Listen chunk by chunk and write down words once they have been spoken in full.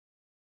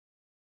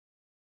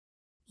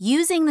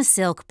Using the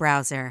Silk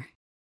browser.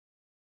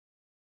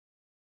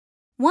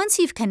 Once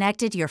you've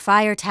connected your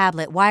Fire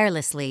tablet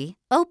wirelessly,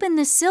 open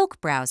the Silk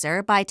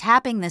browser by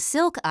tapping the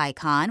Silk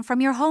icon from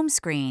your home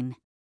screen.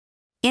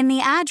 In the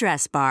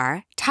address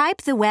bar,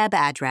 type the web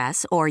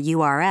address or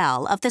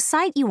URL of the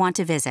site you want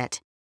to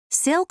visit.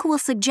 Silk will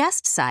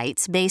suggest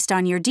sites based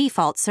on your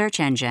default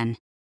search engine.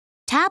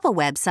 Tap a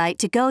website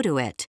to go to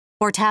it,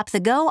 or tap the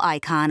Go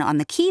icon on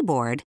the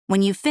keyboard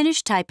when you've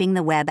finished typing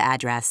the web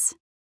address.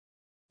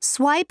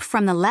 Swipe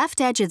from the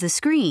left edge of the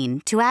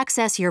screen to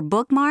access your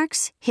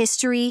bookmarks,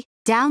 history,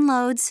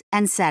 downloads,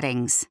 and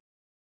settings.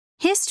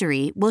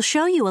 History will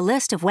show you a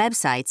list of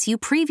websites you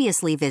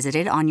previously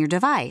visited on your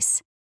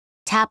device.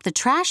 Tap the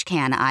trash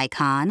can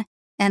icon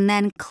and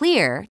then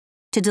Clear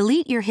to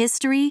delete your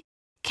history,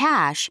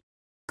 cache,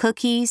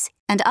 cookies,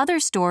 and other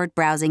stored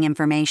browsing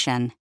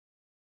information.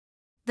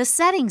 The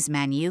Settings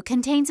menu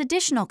contains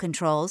additional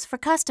controls for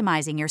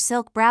customizing your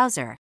Silk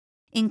browser,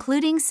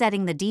 including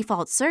setting the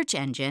default search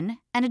engine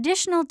and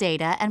additional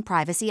data and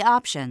privacy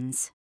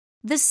options.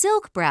 The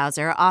Silk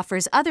browser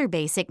offers other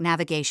basic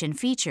navigation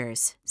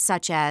features,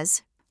 such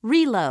as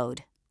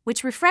Reload,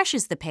 which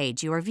refreshes the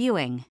page you are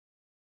viewing,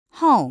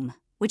 Home,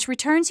 which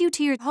returns you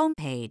to your home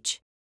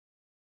page,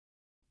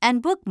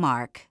 and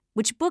Bookmark,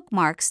 which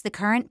bookmarks the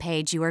current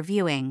page you are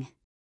viewing.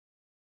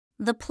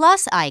 The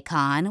plus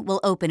icon will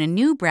open a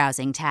new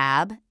browsing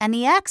tab, and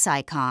the X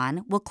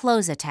icon will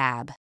close a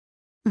tab.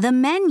 The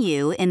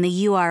menu in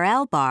the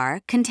URL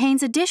bar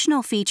contains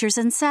additional features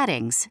and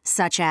settings,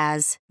 such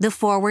as the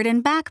forward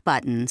and back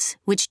buttons,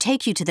 which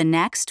take you to the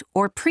next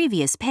or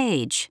previous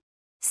page,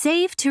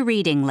 Save to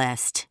Reading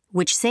List,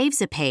 which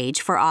saves a page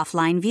for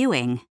offline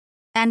viewing,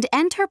 and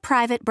Enter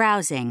Private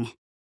Browsing.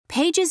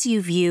 Pages you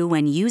view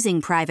when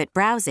using private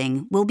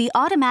browsing will be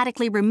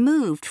automatically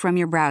removed from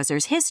your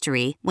browser's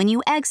history when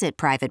you exit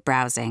private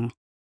browsing.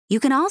 You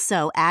can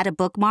also add a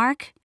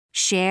bookmark,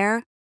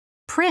 share,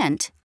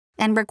 print,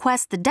 and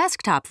request the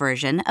desktop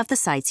version of the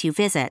sites you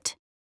visit.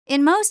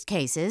 In most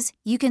cases,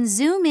 you can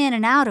zoom in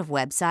and out of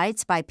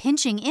websites by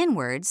pinching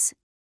inwards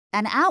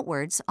and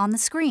outwards on the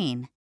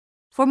screen.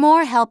 For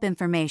more help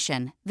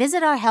information,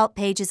 visit our help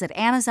pages at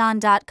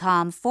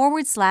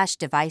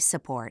amazon.com/device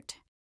support.